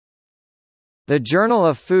The Journal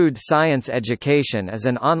of Food Science Education is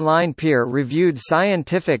an online peer-reviewed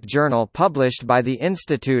scientific journal published by the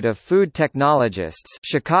Institute of Food Technologists,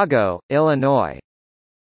 Chicago, Illinois.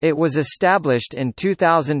 It was established in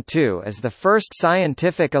 2002 as the first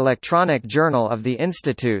scientific electronic journal of the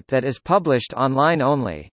institute that is published online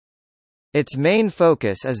only. Its main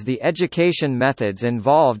focus is the education methods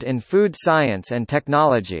involved in food science and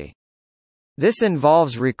technology. This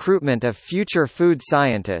involves recruitment of future food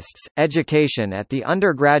scientists, education at the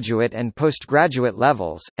undergraduate and postgraduate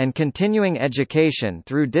levels, and continuing education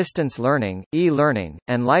through distance learning, e-learning,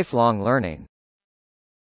 and lifelong learning.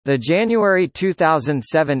 The January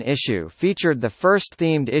 2007 issue featured the first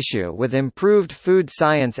themed issue with improved food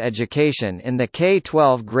science education in the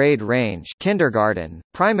K-12 grade range: kindergarten,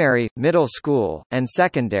 primary, middle school, and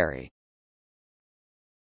secondary.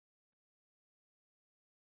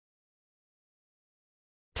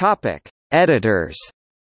 Topic: Editors.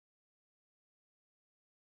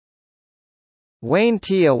 Wayne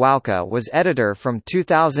T. Awauka was editor from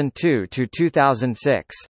 2002 to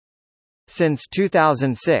 2006. Since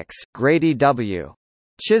 2006, Grady W.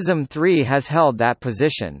 Chisholm III has held that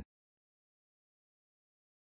position.